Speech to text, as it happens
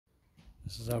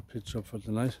This is our pitch up for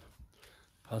tonight,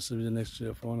 possibly the next 3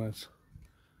 or 4 nights,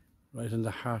 right in the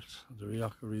heart of the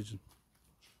Riocha region,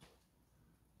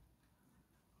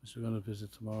 which we're going to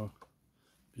visit tomorrow.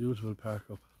 Beautiful park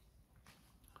up.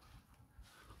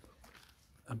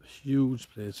 A huge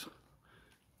place.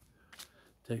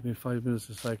 Take me 5 minutes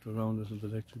to cycle around this with the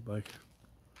electric bike.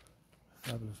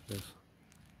 Fabulous place.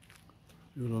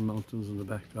 Beautiful mountains in the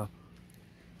backdrop.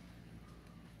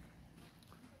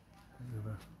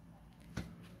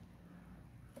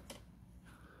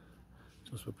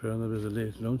 Just preparing a bit of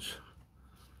late lunch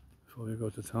before we go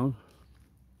to town,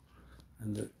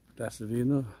 and a glass of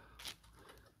vino in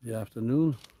the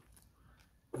afternoon,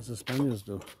 as the Spaniards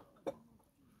do.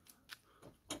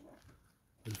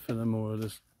 We'll film more of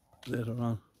this later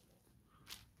on.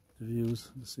 The views,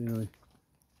 the scenery.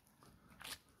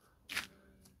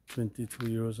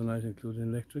 €22 a night, including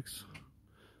electrics,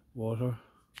 water,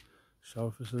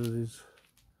 shower facilities,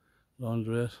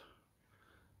 laundrette,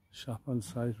 shop on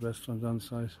site, restaurant on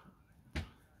site,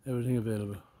 everything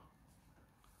available.